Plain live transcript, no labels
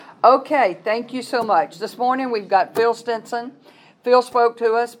Okay, thank you so much. This morning we've got Phil Stinson. Phil spoke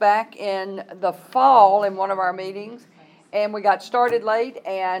to us back in the fall in one of our meetings, and we got started late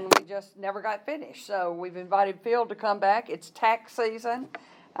and we just never got finished. So we've invited Phil to come back. It's tax season.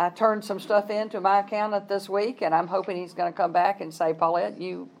 I turned some stuff into my accountant this week, and I'm hoping he's going to come back and say, Paulette,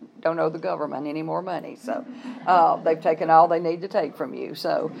 you don't owe the government any more money. So they've taken all they need to take from you.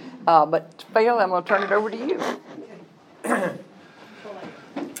 So, but Phil, I'm going to turn it over to you.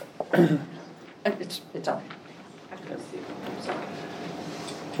 It's on.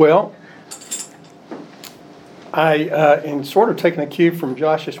 Well, in sort of taking a cue from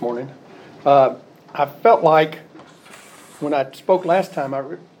Josh this morning, I felt like when I spoke last time,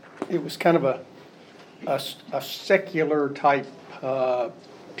 it was kind of a secular type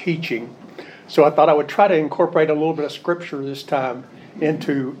teaching. So I thought I would try to incorporate a little bit of scripture this time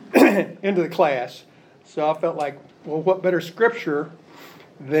into the class. So I felt like, well, what better scripture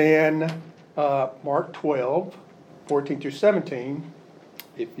than Mark 12, 14 through 17.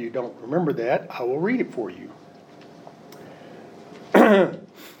 If you don't remember that, I will read it for you.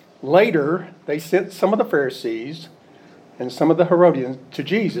 Later, they sent some of the Pharisees and some of the Herodians to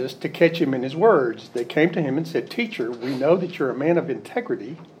Jesus to catch him in his words. They came to him and said, Teacher, we know that you're a man of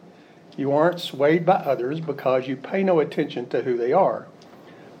integrity. You aren't swayed by others because you pay no attention to who they are.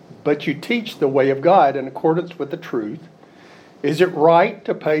 But you teach the way of God in accordance with the truth. Is it right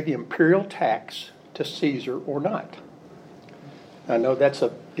to pay the imperial tax to Caesar or not? I know that's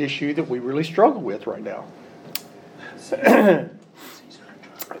an issue that we really struggle with right now.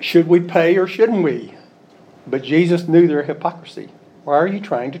 Should we pay or shouldn't we? But Jesus knew their hypocrisy. Why are you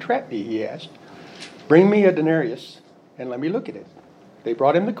trying to trap me, he asked. Bring me a denarius and let me look at it. They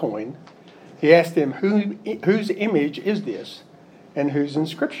brought him the coin. He asked them, whose image is this and whose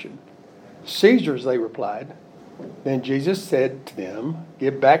inscription? Caesar's, they replied. Then Jesus said to them,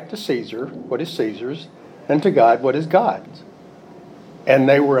 Give back to Caesar what is Caesar's, and to God what is God's. And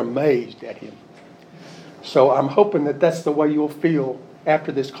they were amazed at him. So I'm hoping that that's the way you'll feel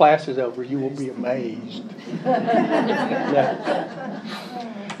after this class is over. You will be amazed.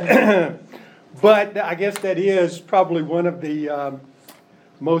 But I guess that is probably one of the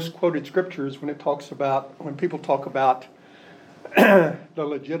most quoted scriptures when people talk about the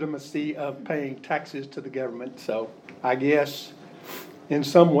legitimacy of paying taxes to the government. So I guess in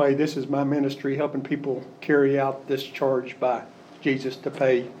some way this is my ministry, helping people carry out this charge by Jesus to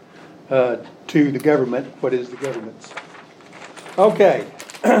pay to the government what is the government's. Okay,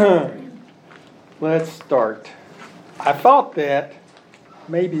 let's start. I thought that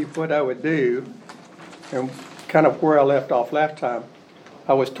maybe what I would do, and kind of where I left off last time,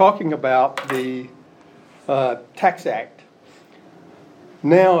 I was talking about the Tax Act.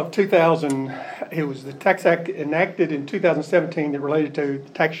 Now of 2000, it was the Tax Act enacted in 2017 that related to the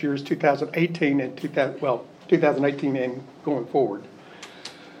tax years 2018 and 2018 and going forward.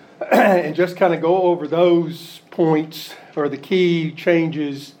 And just kind of go over those points or the key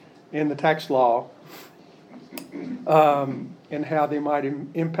changes in the tax law and how they might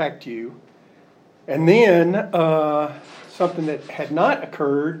impact you. And then something that had not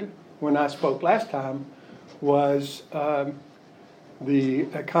occurred when I spoke last time was the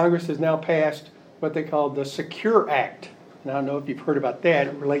Congress has now passed what they call the Secure Act. And I don't know if you've heard about that.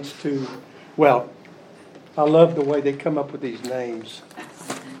 It relates to, well, I love the way they come up with these names.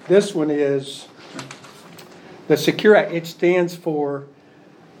 This one is the Secure Act. It stands for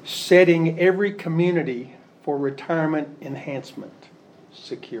Setting Every Community for Retirement Enhancement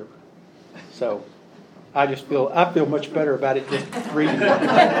Secure. So I feel much better about it just reading it.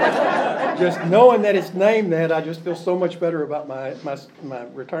 Just knowing that it's named that, I just feel so much better about my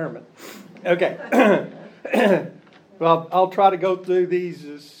retirement. Okay. Well, I'll try to go through these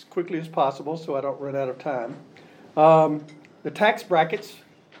as quickly as possible so I don't run out of time. The tax brackets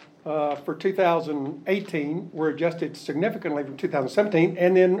for 2018 were adjusted significantly from 2017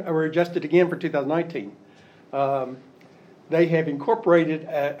 and then were adjusted again for 2019. They have incorporated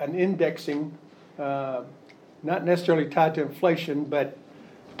an indexing, not necessarily tied to inflation, but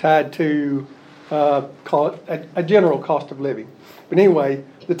tied to call it a general cost of living. But anyway,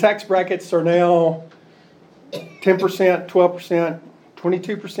 the tax brackets are now 10%, 12%,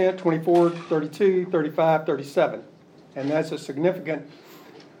 22%, 24, 32, 35, 37. And that's a significant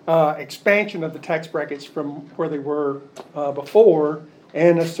expansion of the tax brackets from where they were before,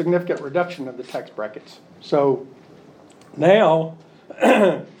 and a significant reduction of the tax brackets. So now,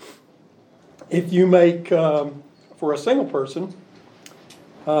 if you make, for a single person,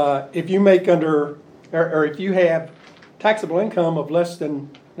 if you make under, or if you have taxable income of less than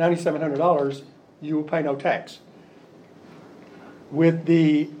 $9,700, you will pay no tax. with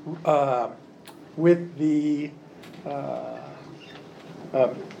the with the uh,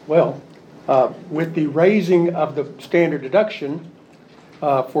 with the raising of the standard deduction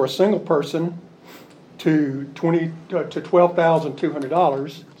for a single person to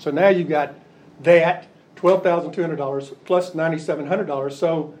 $12,200. So now you've got that $12,200 plus $9,700.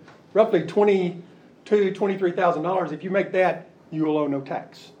 So roughly $23,000. If you make that, you will owe no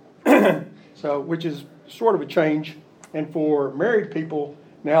tax. So, which is sort of a change. And for married people,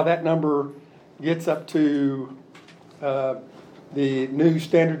 now that number gets up to the new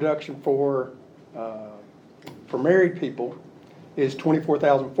standard deduction for married people is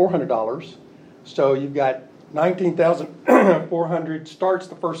 $24,400. So you've got $19,400 starts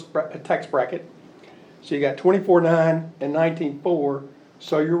the first tax bracket. So you got $24,900 and $19,400.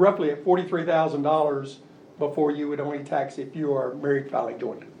 So you're roughly at $43,000 before you would only tax if you are married filing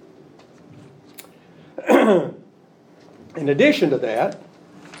jointly. In addition to that,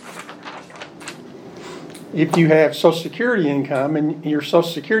 if you have Social Security income and your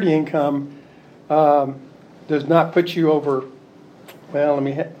Social Security income does not put you over, well, let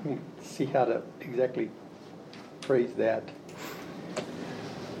me see how to exactly phrase that.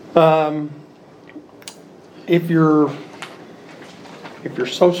 If your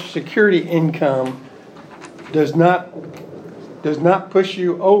Social Security income does not push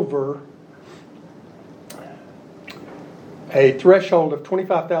you over a threshold of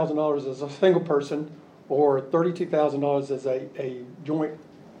 $25,000 as a single person or $32,000 as a joint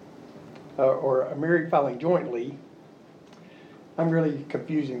or a married filing jointly, I'm really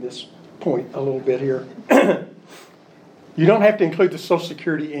confusing this point a little bit here. You don't have to include the Social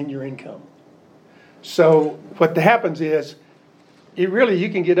Security in your income. So what happens is, you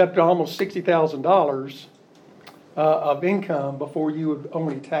can get up to almost $60,000 of income before you would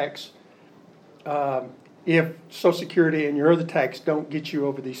only tax if Social Security and your other tax don't get you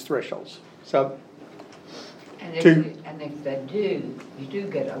over these thresholds. So, and if they do, you do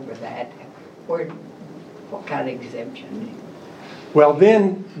get over that, what kind of exemption? Well,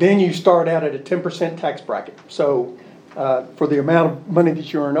 then you start out at a 10% tax bracket. So for the amount of money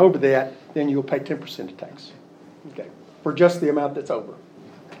that you earn over that, then you'll pay 10% of tax. Okay, for just the amount that's over.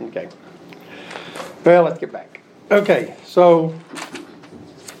 Okay. Well, let's get back. Okay, so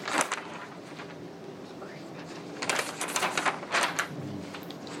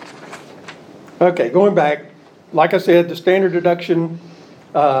going back, like I said, the standard deduction,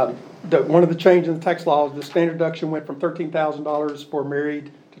 one of the changes in the tax laws, the standard deduction went from $13,000 for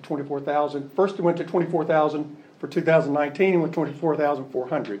married to $24,000. First it went to $24,000 for 2019 and went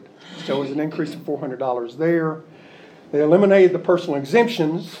 $24,400. So it was an increase of $400 there. They eliminated the personal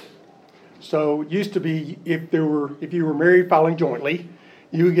exemptions. So it used to be if you were married filing jointly,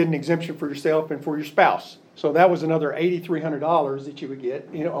 you would get an exemption for yourself and for your spouse. So that was another $8,300 that you would get,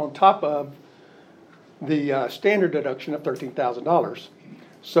 on top of the standard deduction of $13,000.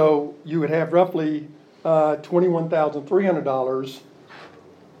 So you would have roughly $21,300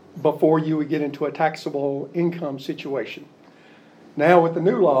 before you would get into a taxable income situation. Now with the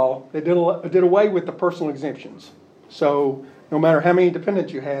new law, they did away with the personal exemptions. So no matter how many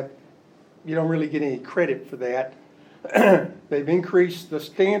dependents you have, you don't really get any credit for that. They've increased the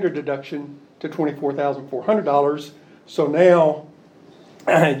standard deduction to $24,400. So now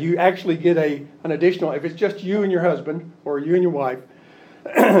you actually get an additional, if it's just you and your husband or you and your wife,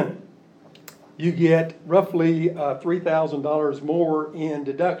 you get roughly $3,000 more in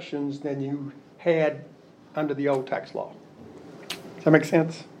deductions than you had under the old tax law. Does that make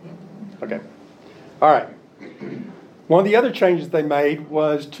sense? Okay. All right. One of the other changes they made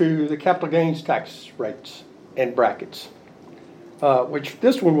was to the capital gains tax rates and brackets, which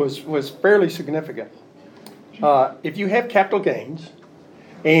this one was fairly significant. If you have capital gains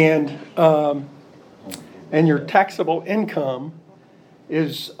and your taxable income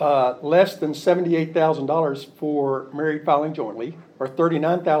is less than $78,000 for married filing jointly or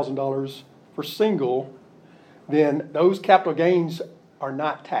 $39,000 for single, then those capital gains are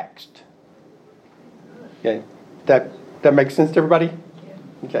not taxed. Okay, that makes sense to everybody?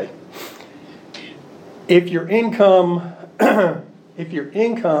 Okay. If your income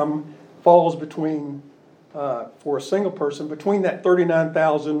falls between for a single person between that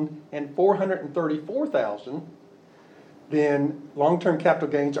 $39,000 and $434,000, then long-term capital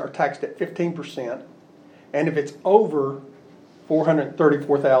gains are taxed at 15%, and if it's over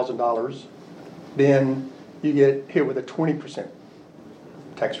 $434,000, then you get hit with a 20%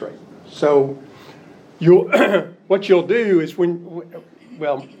 tax rate. So what you'll do is when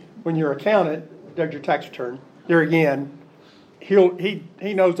your accountant does your tax return, there again,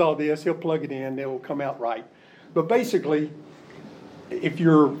 he knows all this. He'll plug it in. It will come out right. But basically, if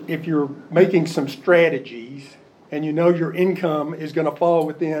you're making some strategies and you know your income is going to fall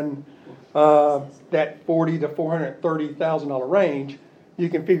within that $40,000 to $430,000 range, you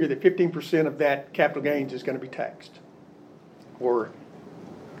can figure that 15% of that capital gains is going to be taxed, or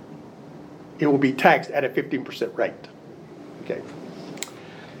it will be taxed at a 15% rate. Okay.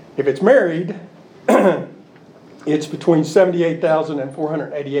 If it's married, it's between $78,000 and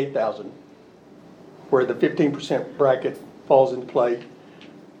 $488,000, where the 15% bracket falls into play.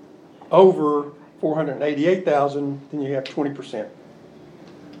 Over $488,000, then you have 20%.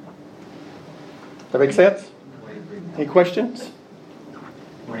 That make sense? Any questions?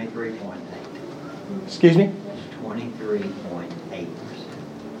 23.8. Excuse me? 23.8%.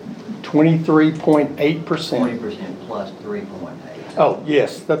 23.8%. 20% plus 3.8. Oh,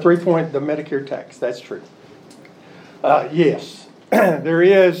 yes, the Medicare tax, that's true. Yes, there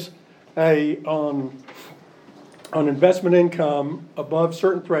is on investment income above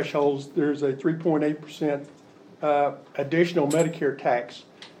certain thresholds, there's a 3.8% additional Medicare tax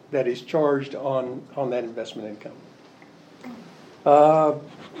that is charged on that investment income.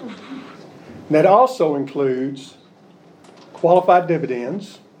 That also includes qualified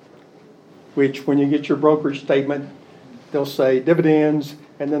dividends, which when you get your brokerage statement, they'll say dividends,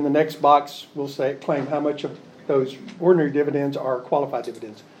 and then the next box will say claim how much of those ordinary dividends are qualified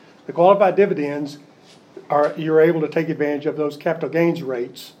dividends. The qualified dividends you're able to take advantage of those capital gains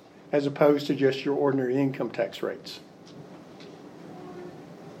rates as opposed to just your ordinary income tax rates.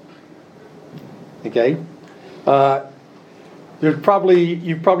 Okay. You've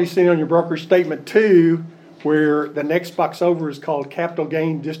probably seen on your brokerage statement too, where the next box over is called capital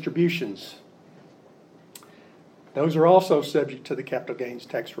gain distributions. Those are also subject to the capital gains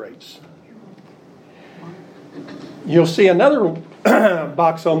tax rates. You'll see another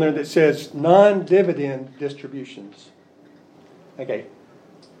box on there that says non-dividend distributions. Okay,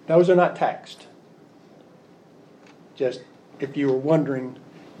 those are not taxed. Just if you were wondering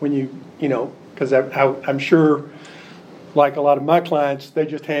when you because I'm sure, like a lot of my clients, they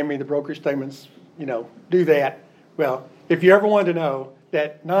just hand me the brokerage statements, do that. Well, if you ever want to know,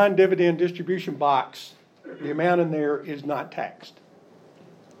 that non-dividend distribution box, the amount in there is not taxed.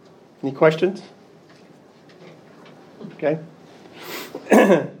 Any questions? Okay.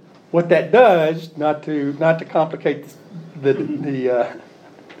 What that does, not to complicate the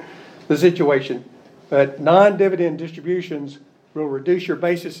situation, but non-dividend distributions will reduce your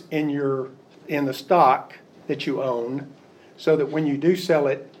basis in the stock that you own, so that when you do sell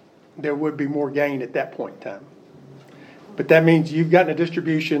it, there would be more gain at that point in time. But that means you've gotten a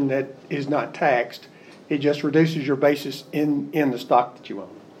distribution that is not taxed. It just reduces your basis in the stock that you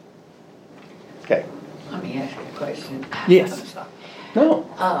own. Okay. Let me ask you a question. Yes. I'm sorry. No.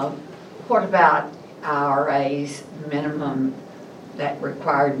 What about IRA's that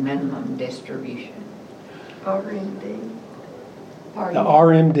required minimum distribution? RMD. The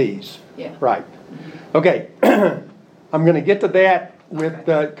RMDs. Yeah. Right. Okay. I'm going to get to that with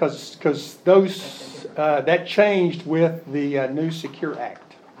because those that changed with the new Secure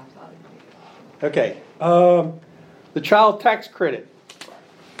Act. I thought it did. Okay. The child tax credit.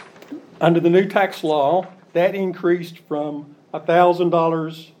 Under the new tax law, that increased from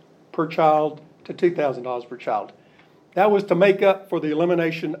 $1,000 per child to $2,000 per child. That was to make up for the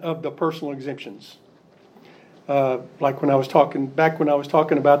elimination of the personal exemptions. Like when I was talking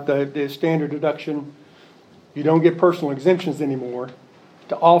about the standard deduction, you don't get personal exemptions anymore.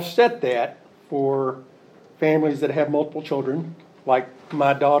 To offset that for families that have multiple children, like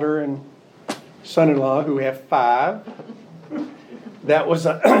my daughter and son-in-law who have 5,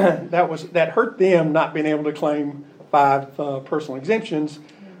 that hurt them not being able to claim 5 personal exemptions.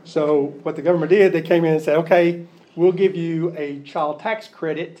 So what the government did, they came in and said, okay, we'll give you a child tax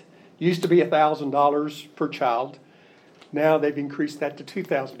credit. Used to be $1,000 per child. Now they've increased that to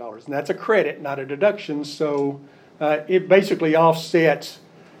 $2,000, and that's a credit, not a deduction. So it basically offsets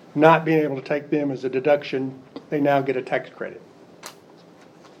not being able to take them as a deduction. They now get a tax credit.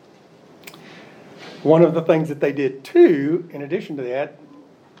 One of the things that they did too, in addition to that,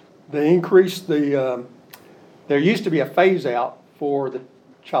 they increased there used to be a phase out for the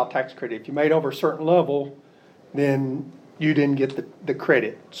child tax credit. If you made over a certain level, then you didn't get the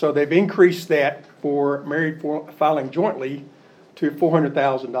credit. So they've increased that for married filing jointly to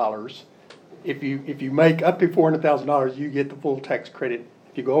 $400,000. If you make up to $400,000, you get the full tax credit.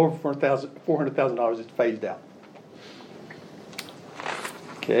 If you go over $400,000, it's phased out.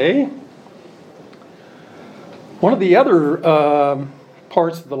 Okay. One of the other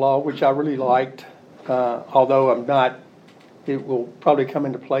parts of the law which I really liked, although it will probably come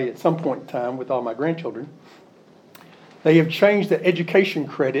into play at some point in time with all my grandchildren, they have changed the education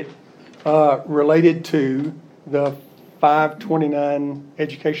credit related to the 529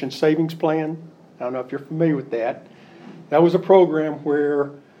 Education Savings Plan. I don't know if you're familiar with that. That was a program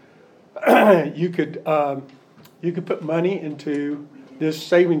where you could put money into this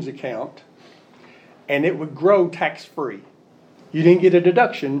savings account, and it would grow tax-free. You didn't get a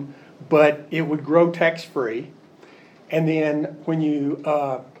deduction, but it would grow tax-free. And then when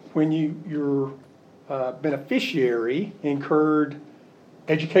your beneficiary incurred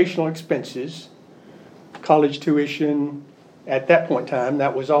educational expenses, college tuition, at that point in time,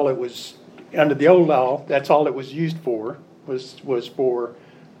 that was all it was under the old law. That's all it was used for was for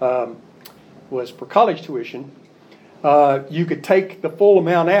college tuition. You could take the full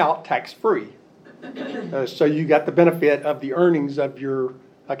amount out tax-free. So you got the benefit of the earnings of your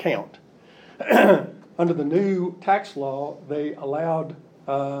account. Under the new tax law, they allowed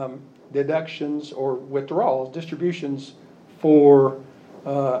deductions or withdrawals, distributions for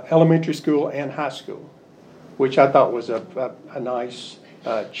elementary school and high school, which I thought was a nice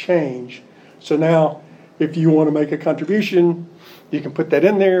change. So now, if you want to make a contribution, you can put that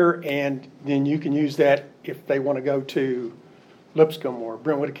in there, and then you can use that if they want to go to Lipscomb or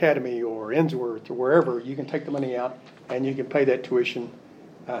Brentwood Academy or Ensworth or wherever. You can take the money out and you can pay that tuition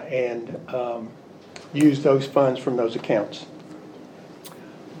and use those funds from those accounts.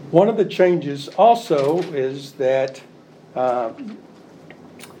 One of the changes also is that the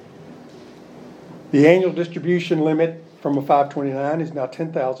annual distribution limit from a 529 is now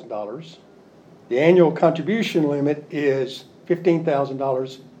 $10,000. The annual contribution limit is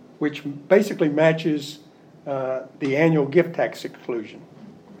 $15,000, which basically matches the annual gift tax exclusion.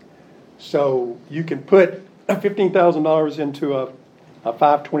 So you can put $15,000 into a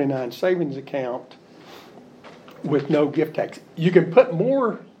 529 savings account with no gift tax. You can put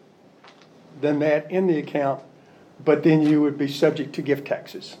more than that in the account, but then you would be subject to gift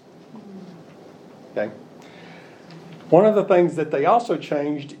taxes. Okay. One of the things that they also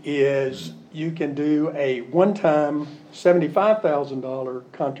changed is you can do a one-time $75,000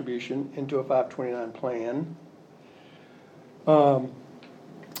 contribution into a 529 plan.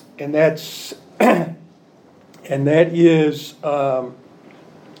 And that's and that is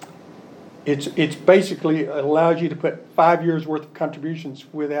it's basically allows you to put 5 years worth of contributions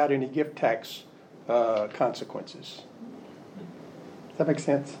without any gift tax consequences. Does that make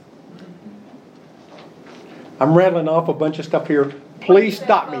sense? I'm rattling off a bunch of stuff here. Please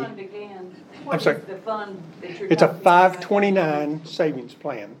stop me. I'm sorry. The fund that you're It's a talking about 529 savings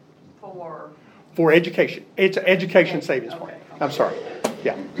plan for education. It's an education Okay, savings okay, plan. okay. I'm sorry.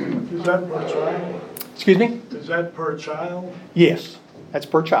 Yeah. Is that per child? Excuse me? Is that per child? Yes, that's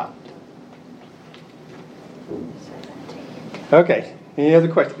per child. Okay. Any other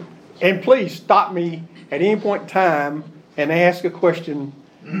questions? And please stop me at any point in time and ask a question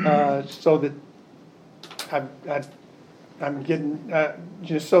so that I'm getting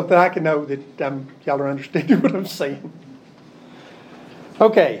just so that I can know that y'all are understanding what I'm saying.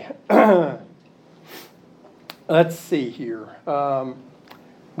 Okay. Let's see here.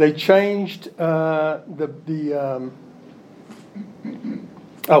 They changed let me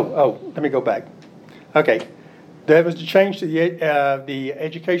go back. Okay. There was a change to the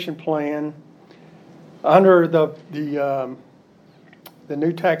education plan under the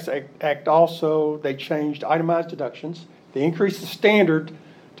new tax act. Also, they changed itemized deductions. They increased the standard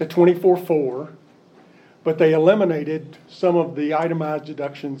to 24.4, but they eliminated some of the itemized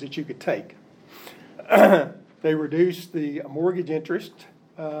deductions that you could take. They reduced the mortgage interest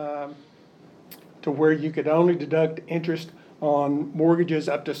to where you could only deduct interest on mortgages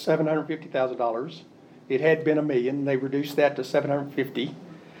up to $750,000. It had been $1 million. They reduced that to $750,000.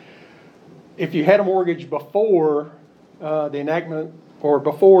 If you had a mortgage before the enactment or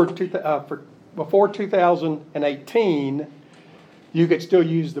before 2018, you could still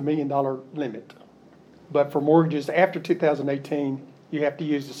use the $1 million limit. But for mortgages after 2018, you have to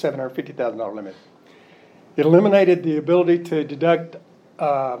use the $750,000 limit. It eliminated the ability to deduct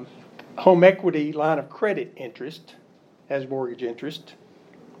home equity line of credit interest as mortgage interest.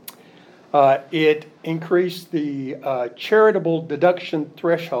 It increased the charitable deduction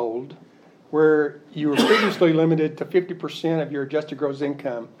threshold, where you were previously limited to 50% of your adjusted gross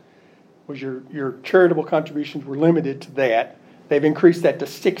income. Was your charitable contributions were limited to that. They've increased that to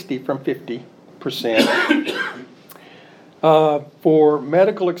 60 from 50%. For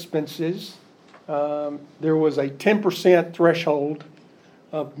medical expenses, there was a 10% threshold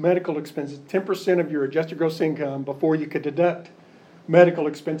of medical expenses, 10% of your adjusted gross income before you could deduct medical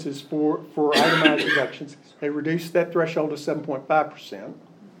expenses for itemized deductions. They reduced that threshold to 7.5%.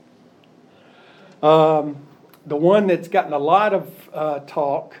 The one that's gotten a lot of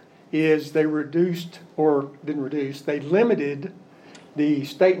talk is they reduced, or didn't reduce, they limited the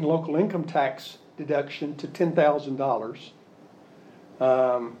state and local income tax deduction to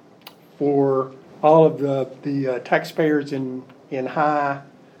 $10,000 for all of the taxpayers in high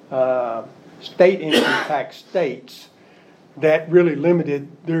state income tax states. That really limited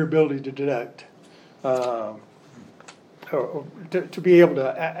their ability to deduct, or to be able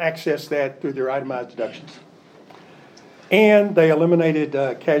to access that through their itemized deductions. And they eliminated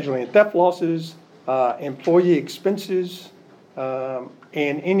casualty and theft losses, employee expenses, and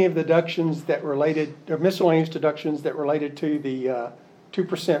any of the deductions that related, or miscellaneous deductions that related to the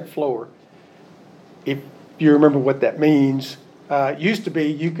 2% floor. If you remember what that means, it used to be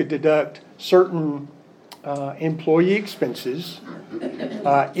you could deduct certain employee expenses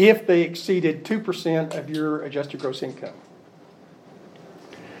if they exceeded 2% of your adjusted gross income.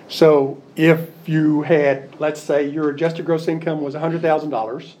 So if you had, let's say your adjusted gross income was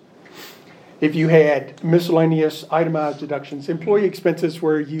 $100,000, if you had miscellaneous itemized deductions, employee expenses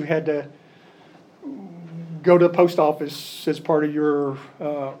where you had to go to the post office as part of your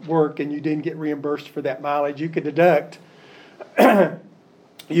work and you didn't get reimbursed for that mileage, you could deduct,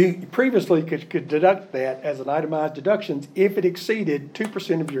 you previously could deduct that as an itemized deductions if it exceeded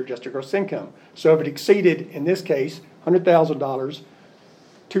 2% of your adjusted gross income. So if it exceeded, in this case, $100,000,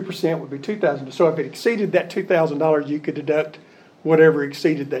 2% would be $2,000. So if it exceeded that $2,000, you could deduct whatever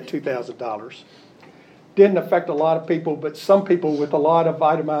exceeded that $2,000. Didn't affect a lot of people, but some people with a lot of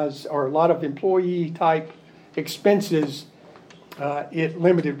itemized or a lot of employee type expenses, it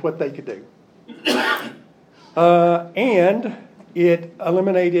limited what they could do. And it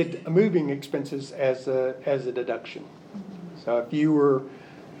eliminated moving expenses as a deduction. So if you were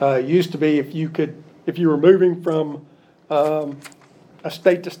used to be, if you were moving from a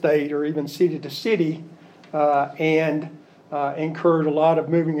state to state or even city to city, and incurred a lot of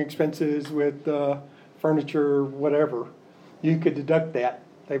moving expenses with furniture, whatever, you could deduct that.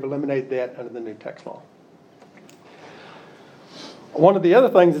 They've eliminated that under the new tax law. One of the other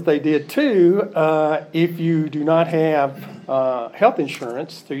things that they did too, if you do not have health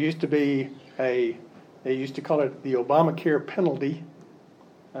insurance, there used to be they used to call it the Obamacare penalty.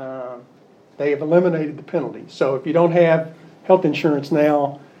 They have eliminated the penalty. So if you don't have health insurance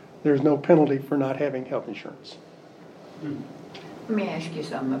now, there's no penalty for not having health insurance. Let me ask you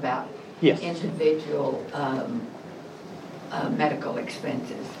something about Yes. individual medical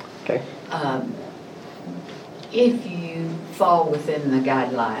expenses. Okay. If you fall within the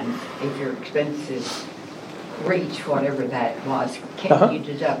guidelines, if your expenses reach whatever that was, can you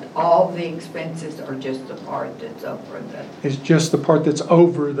deduct all the expenses or just the part that's over the? It's just the part that's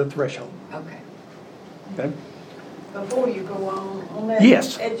over the threshold. Okay. Okay. Before you go on that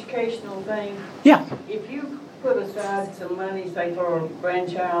Yes. educational thing, Yeah. if you put aside some money, say for a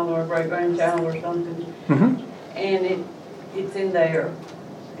grandchild or a great-grandchild or something, Mm-hmm. and it's in there,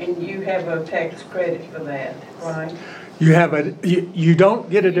 and you have a tax credit for that, right? You don't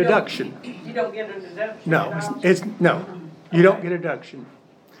get a deduction. You don't get a deduction No, at all? no, you don't get a deduction.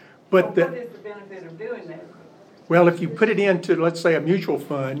 But Well, what is the benefit of doing that? well, if you put it into, let's say, a mutual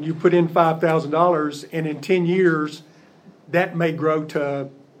fund, you put in $5,000, and in 10 years, that may grow to,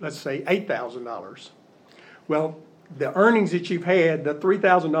 let's say, $8,000. Well, the earnings that you've had, the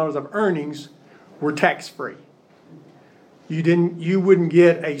 $3,000 of earnings, were tax-free. You wouldn't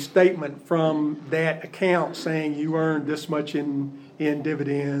get a statement from that account saying you earned this much in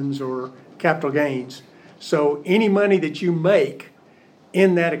dividends or capital gains. So any money that you make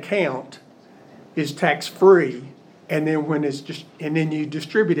in that account is tax-free, and then then you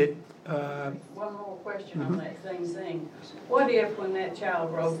distribute it. One more question on that same thing. What if when that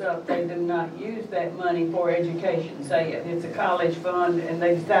child grows up, they do not use that money for education? Say it's a college fund and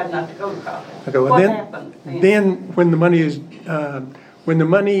they decide not to go to college. Okay, well, What then, happens then? then when the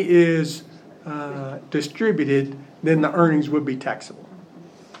money is distributed, then the earnings would be taxable.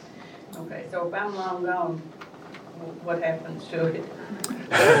 Okay, so if I'm long gone, what happens to it?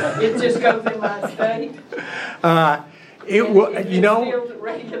 It just goes in my estate? It And will, it's still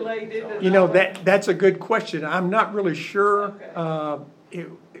regulated and all that? that's a good question. I'm not really sure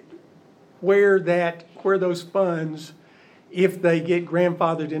where those funds, if they get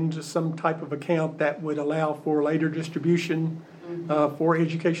grandfathered into some type of account that would allow for later distribution for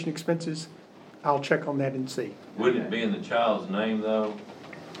education expenses. I'll check on that and see. Wouldn't it be in the child's name though?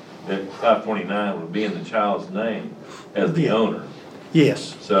 That 529 would be in the child's name as the Yeah. owner.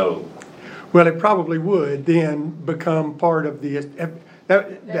 Yes. So Well, it probably would then become part of the, That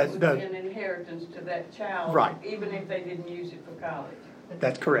would be an inheritance to that child. Right. Even if they didn't use it for college.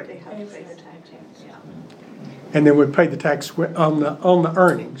 That's correct. They have to pay the tax. Yeah. And then we pay the tax on the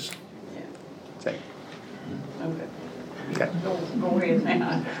earnings. See? Okay. Okay. Go ahead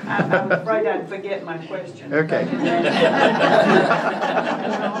now. I was afraid I'd forget my question. Okay.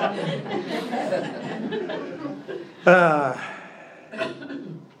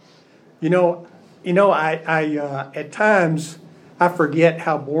 I at times I forget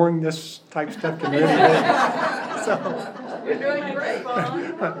how boring this type stuff can really be. So You're doing great.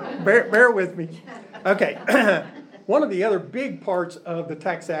 bear with me. Okay. One of the other big parts of the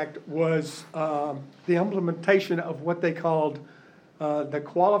Tax Act was the implementation of what they called the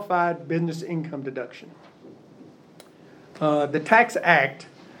Qualified Business Income Deduction. The Tax Act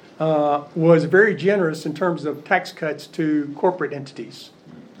was very generous in terms of tax cuts to corporate entities.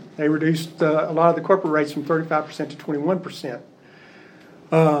 They reduced a lot of the corporate rates from 35% to 21%.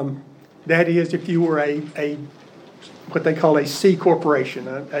 That is, if you were a what they call a C corporation,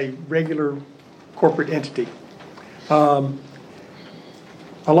 a regular corporate entity. A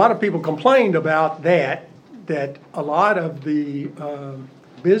lot of people complained about that a lot of the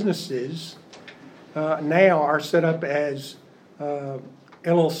businesses now are set up as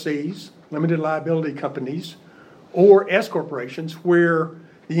LLCs, limited liability companies, or S corporations, where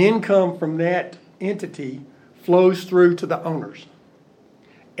the income from that entity flows through to the owners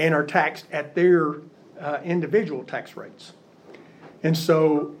and are taxed at their individual tax rates. And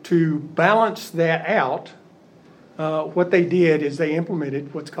so to balance that out, what they did is they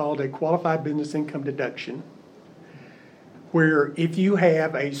implemented what's called a qualified business income deduction, where if you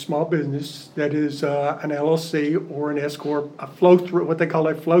have a small business that is an LLC or an S corp, a flow through, what they call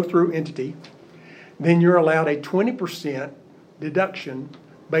a flow through entity, then you're allowed a 20% deduction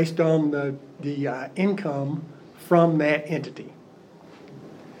based on the income from that entity.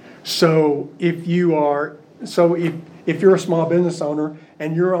 So if you're a small business owner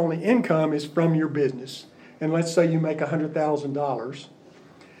and your only income is from your business, and let's say you make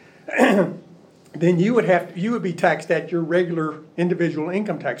 $100,000, then you would be taxed at your regular individual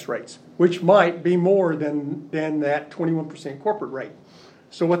income tax rates, which might be more than that 21% corporate rate.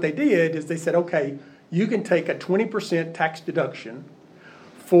 So what they did is they said, okay, you can take a 20% tax deduction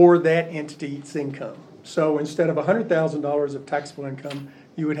for that entity's income. So instead of $100,000 of taxable income,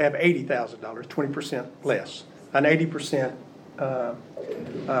 you would have $80,000, 20% less, an 80%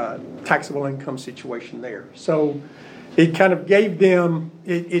 taxable income situation there. So it kind of gave them,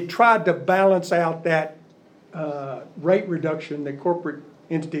 it tried to balance out that rate reduction that corporate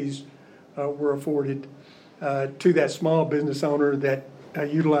entities were afforded to that small business owner that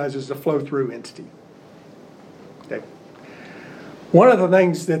utilizes a flow-through entity. Okay. One of the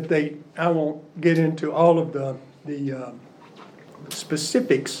things that I won't get into all of the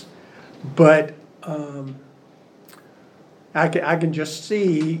specifics, but I can just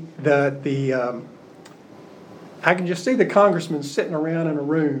see the congressmen sitting around in a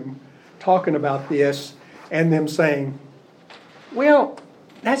room talking about this and them saying, well,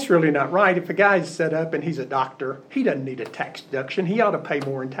 that's really not right. If a guy's set up and he's a doctor, he doesn't need a tax deduction. He ought to pay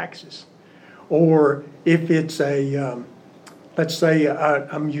more in taxes. Or if it's let's say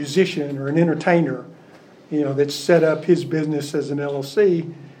a musician or an entertainer, that's set up his business as an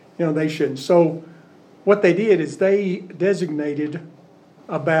LLC, they shouldn't. So what they did is they designated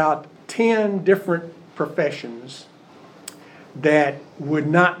about 10 different professions that would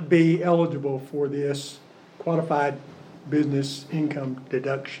not be eligible for this qualified business income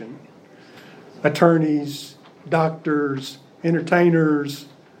deduction. Attorneys, doctors, entertainers,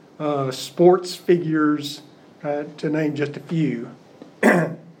 sports figures, to name just a few.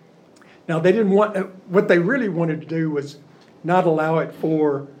 Now they didn't what they really wanted to do was not allow it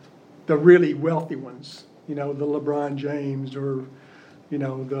for the really wealthy ones, the LeBron James or,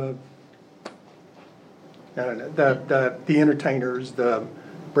 the entertainers, the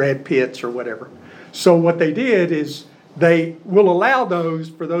Brad Pitts or whatever. So what they did is they will allow those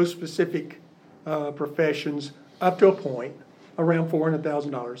for those specific professions up to a point, around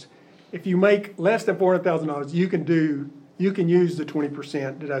 $400,000. If you make less than $400,000, you can use the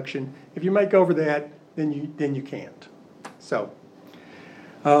 20% deduction. If you make over that, then you can't. So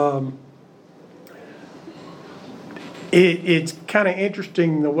it's kind of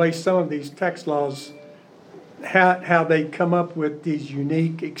interesting the way some of these tax laws, how they come up with these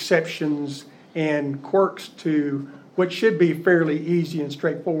unique exceptions and quirks to what should be fairly easy and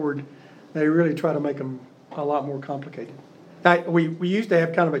straightforward. They really try to make them a lot more complicated. We used to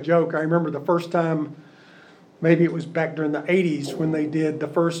have kind of a joke. I remember the first time, maybe it was back during the 80s, when they did the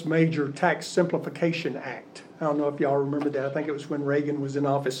first major Tax Simplification Act. I don't know if y'all remember that. I think it was when Reagan was in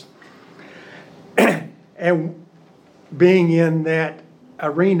office. And being in that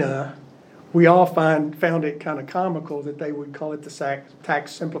arena, we all found it kind of comical that they would call it the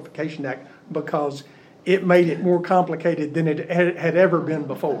Tax Simplification Act, because it made it more complicated than it had ever been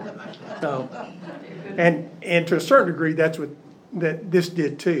before. So, and to a certain degree, that's what that this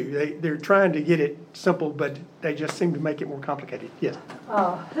did too. They're trying to get it simple, but they just seem to make it more complicated. Yes.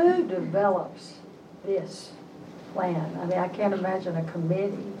 Who develops this plan? I mean, I can't imagine a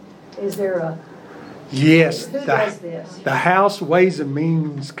committee. Is there a, Yes. who does this? The House Ways and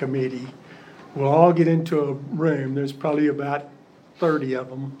Means Committee will all get into a room. There's probably about 30 of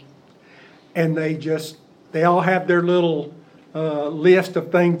them. And they all have their little list of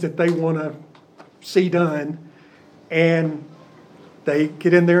things that they want to see done. And they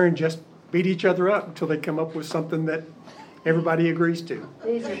get in there and just beat each other up until they come up with something that everybody agrees to.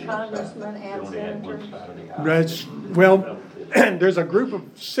 These are congressmen and senators? Well, there's a group of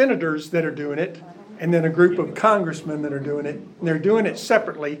senators that are doing it, and then a group of congressmen that are doing it. And they're doing it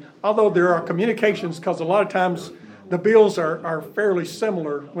separately, although there are communications, because a lot of times the bills are fairly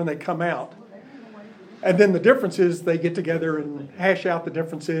similar when they come out. And then the difference is they get together and hash out the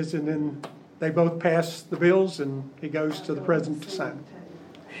differences, and then they both pass the bills, and it goes to the president to sign.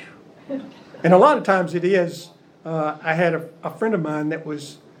 And a lot of times it is. I had a friend of mine that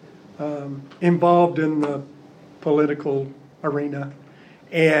was involved in the political arena,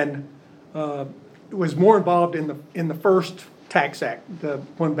 and was more involved in the first tax act, the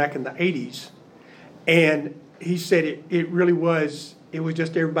one back in the 80s. And he said it really was. It was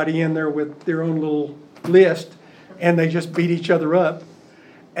just everybody in there with their own little list, and they just beat each other up.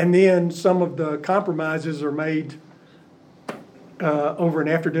 And then some of the compromises are made over an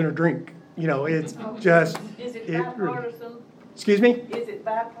after-dinner drink. You know, it's just... Is it bipartisan? Excuse me? Is it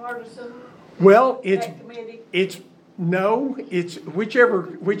bipartisan? Well, That committee? it's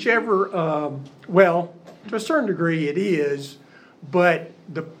whichever, well, to a certain degree it is, but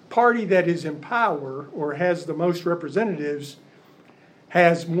the party that is in power or has the most representatives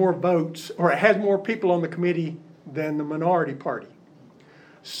has more votes, or has more people on the committee than the minority party.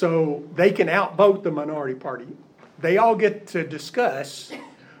 So they can outvote the minority party. They all get to discuss,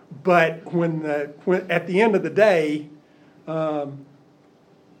 but when at the end of the day,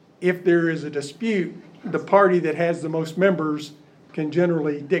 if there is a dispute, the party that has the most members can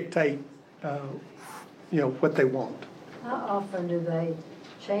generally dictate, what they want. How often do they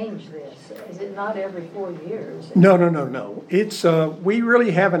change this? Is it not every 4 years? No. It's we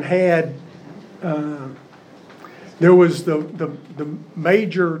really haven't had. There was the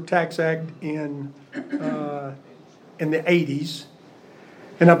major tax act in the 80s,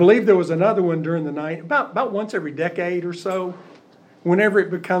 and I believe there was another one during the night, about once every decade or so. Whenever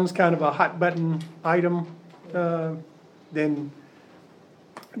it becomes kind of a hot button item, then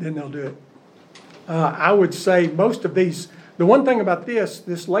they'll do it. I would say most of these. The one thing about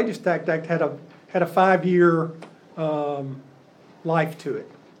this latest tax act had a 5-year life to it.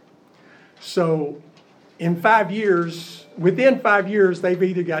 So in 5 years, within 5 years, they've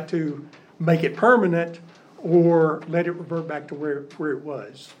either got to make it permanent or let it revert back to where it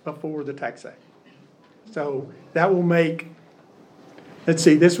was before the tax act. So that will make, let's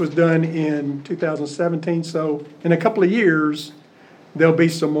see, this was done in 2017, so in a couple of years, there'll be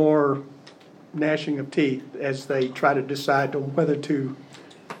some more gnashing of teeth as they try to decide on whether to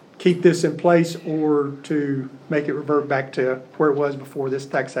keep this in place or to make it revert back to where it was before this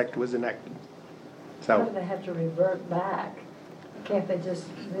tax act was enacted. Why do So, they have to revert back? Can't they just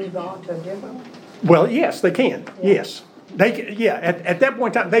move on to a different one? well, yes, they can. Yeah. Yes, they can. Yeah, at that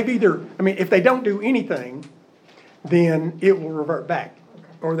point in time, they've either. I mean, if they don't do anything, then it will revert back,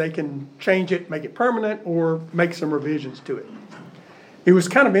 or they can change it, make it permanent, or make some revisions to it. It was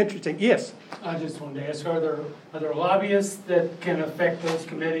kind of interesting. Yes. I just wanted to ask, are there lobbyists that can affect those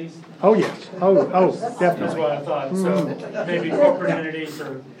committees? Oh, yes. Oh, That's definitely. what I thought, so maybe corporate entities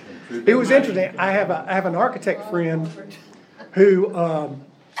or... It was interesting. I have an architect friend who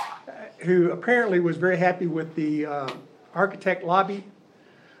apparently was very happy with the architect lobby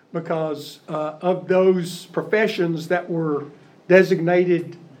because of those professions that were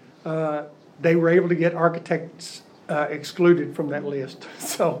designated, they were able to get architects excluded from that list.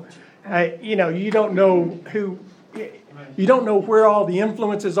 So, you don't know you don't know where all the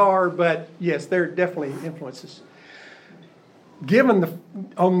influences are, but yes, there are definitely influences. Given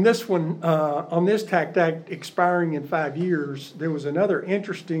on this tax act expiring in 5 years, there was another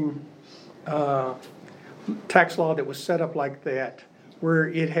interesting tax law that was set up like that, where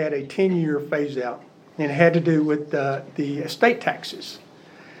it had a 10-year phase out, and it had to do with the estate taxes.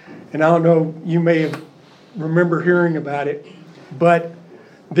 And I don't know, you may have remember hearing about it, but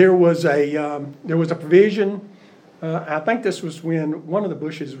there was a provision I think this was when one of the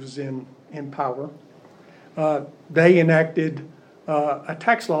Bushes was in power. They enacted a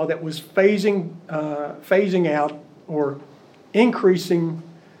tax law that was phasing out or increasing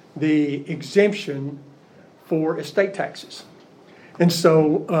the exemption for estate taxes. And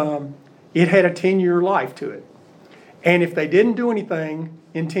so it had a 10-year life to it. And if they didn't do anything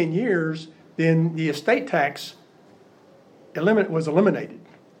in 10 years, then the estate tax was eliminated.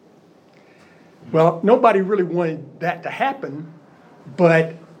 Well, nobody really wanted that to happen,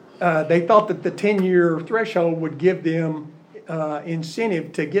 but they thought that the 10-year threshold would give them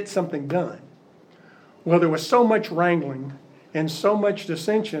incentive to get something done. Well, there was so much wrangling and so much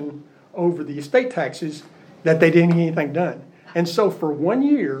dissension over the estate taxes that they didn't get anything done. And so for 1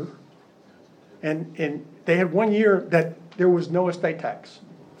 year, and they had 1 year that there was no estate tax.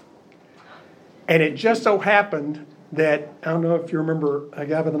 And it just so happened that, I don't know if you remember a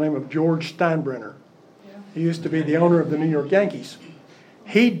guy by the name of George Steinbrenner. He used to be the owner of the New York Yankees.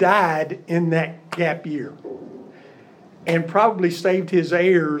 He died in that gap year and probably saved his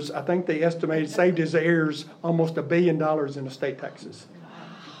heirs, I think they estimated, saved his heirs almost $1 billion in estate taxes.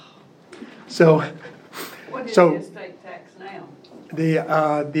 So, What is the estate tax now?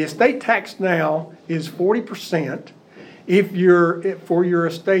 the estate tax now is 40% if you're for your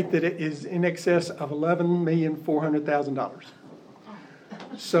estate that is in excess of $11,400,000.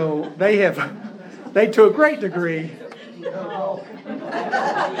 So they to a great degree,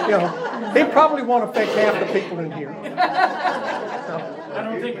 it probably won't affect half the people in here. I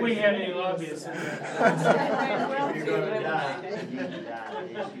don't think we have any lobbyists in there. You're gonna die. You die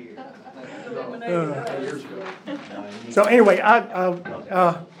this year. So anyway, I've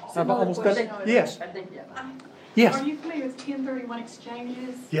almost done it. Yes. Yes. Are you familiar with 1031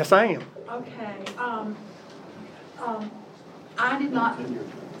 exchanges? Yes, I am. Okay. I did not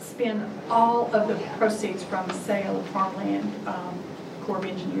spend all of the proceeds from the sale of farmland. Corps of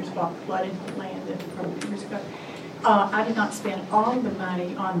Engineers bought flooded land from years ago. I did not spend all of the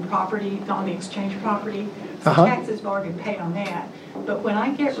money on property, on the exchange property. So taxes have already been paid on that. But when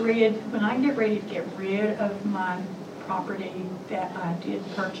I get ready to get rid of my property that I did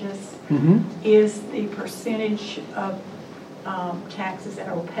purchase, is the percentage of taxes that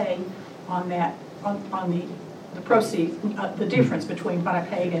I will pay on that on the proceeds, the difference between what I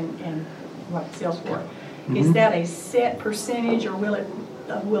paid and what it sells for. Is that a set percentage, or will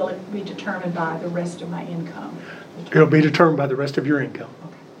it be determined by the rest of my income? It'll be determined by the rest of your income.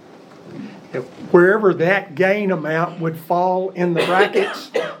 If wherever that gain amount would fall in the brackets,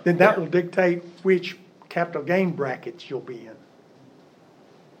 then that will dictate which capital gain brackets you'll be in.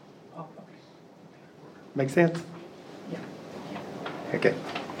 Make sense? Yeah. Okay.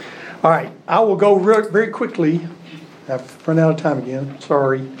 All right. I will go very quickly. I've run out of time again.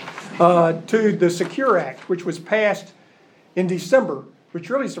 Sorry. To the Secure Act, which was passed in December, which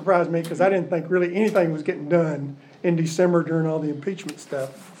really surprised me because I didn't think really anything was getting done in December during all the impeachment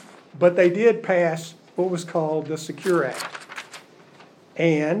stuff. But they did pass what was called the Secure Act.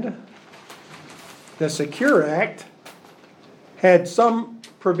 And the Secure Act had some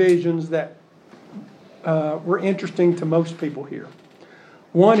provisions that were interesting to most people here.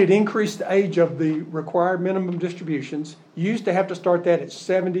 One, it increased the age of the required minimum distributions. You used to have to start that at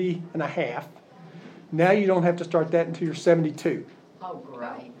 70 and a half. Now you don't have to start that until you're 72. Oh,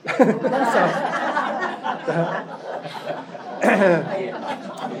 great.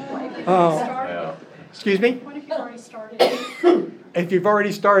 Excuse me? What if you already started? If you've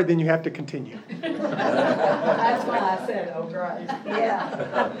already started, then you have to continue. That's why I said, oh, great.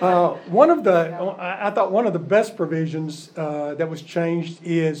 Yeah. I thought one of the best provisions that was changed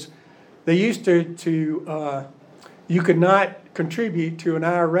is they used to you could not contribute to an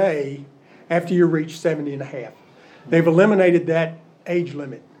IRA after you reach 70 and a half. They've eliminated that age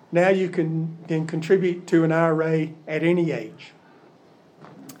limit. Now you can contribute to an IRA at any age.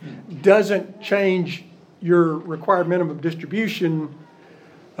 Doesn't change your required minimum distribution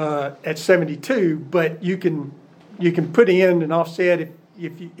at 72, but you can put in an offset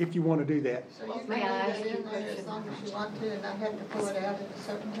if you want to do that. So you can leave that in there as long as you want to and not have to pull it out at a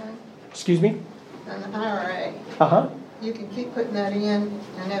certain time? Excuse me? An IRA. Uh-huh. You can keep putting that in,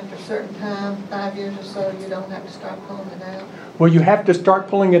 and after a certain time, 5 years or so, you don't have to start pulling it out. Well, you have to start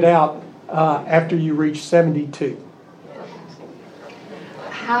pulling it out after you reach 72.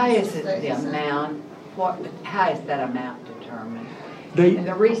 How is it the amount, how is that amount determined? And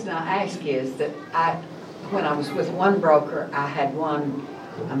the reason I ask is that when I was with one broker, I had one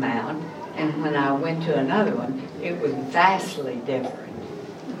amount, and when I went to another one, it was vastly different.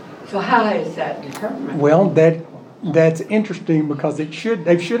 So how is that determined? Well, That's interesting because they should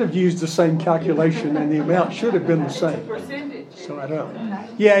have used the same calculation and the amount should have been the same. Percentage. So I don't know.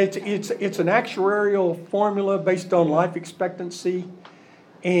 Yeah, it's an actuarial formula based on life expectancy,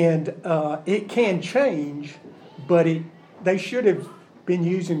 and it can change, but they should have been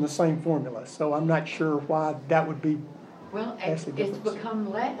using the same formula. So I'm not sure why that would be. Well, it's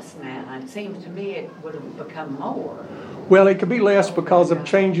become less now. It seems to me it would have become more. Well, it could be less because of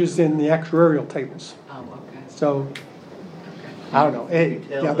changes in the actuarial tables. Oh, okay. So I don't know.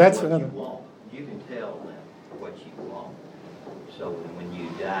 That's another. You can tell them what you want. So when you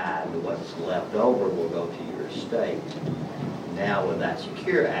die, what's left over will go to your estate. Now with that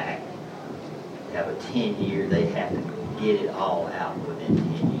Secure Act, you have a 10-year, they have to get it all out within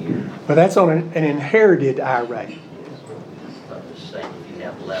 10 years. But that's on an inherited IRA. But the same, if you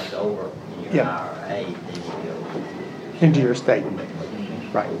have left over in your IRA, then you go into your estate.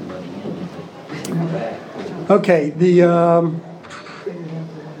 Right. Okay,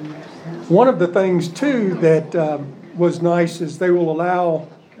 one of the things too that was nice is they will allow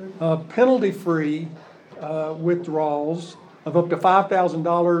penalty-free withdrawals of up to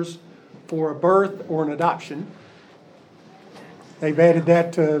 $5,000 for a birth or an adoption. They've added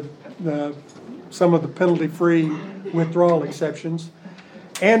that to some of the penalty-free withdrawal exceptions,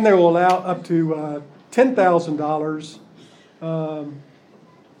 and they will allow up to $10,000.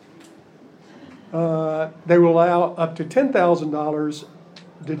 They will allow up to $10,000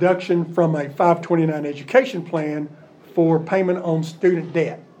 deduction from a 529 education plan for payment on student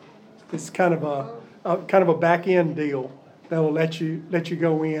debt. It's kind of a back end deal that will let you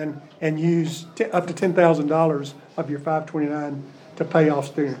go in and use up to $10,000 of your 529 to pay off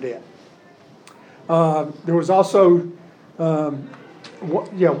student debt. There was also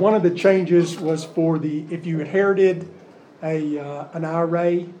one of the changes was for if you inherited an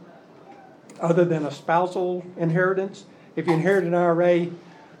IRA other than a spousal inheritance. If you inherit an IRA,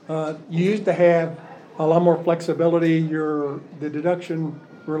 you used to have a lot more flexibility. The deduction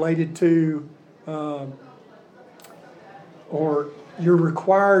related to or your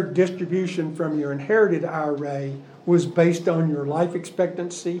required distribution from your inherited IRA was based on your life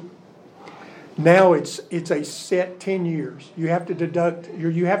expectancy. Now it's a set 10 years. You have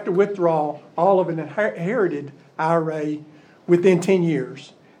to withdraw all of an inherited IRA within 10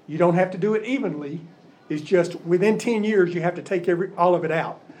 years. You don't have to do it evenly. It's just within 10 years you have to take all of it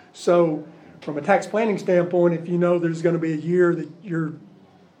out. So from a tax planning standpoint, if you know there's going to be a year that your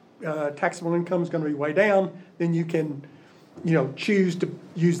taxable income is going to be way down, then you can choose to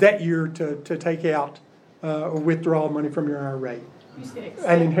use that year to take out or withdraw money from your IRA. You said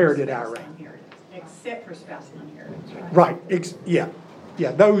An inherited IRA. Except for spousal inheritance, right? Right. Yeah.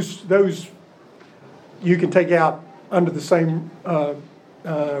 Those you can take out under the same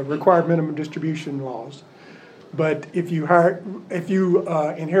required minimum distribution laws. But if you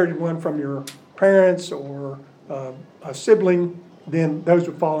inherited one from your parents or a sibling, then those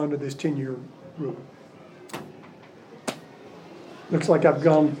would fall under this 10-year rule. Looks like I've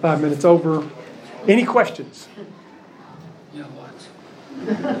gone 5 minutes over. Any questions? Yeah, lots.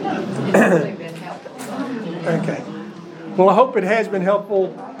 Okay. Well, I hope it has been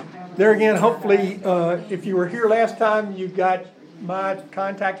helpful. There again, hopefully, if you were here last time, you've got my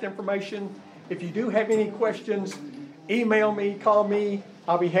contact information. If you do have any questions, email me, call me.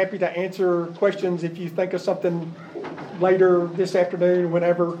 I'll be happy to answer questions if you think of something later this afternoon,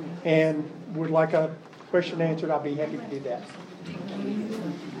 whenever, and would like a question answered, I'll be happy to do that.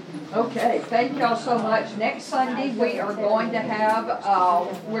 Okay, thank y'all so much. Next Sunday, we are going to have,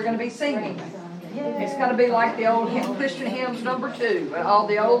 we're going to be singing. It's going to be like the old Christian hymns #2, all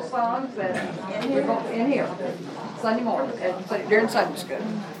the old songs that we're going in here Sunday morning during Sunday school.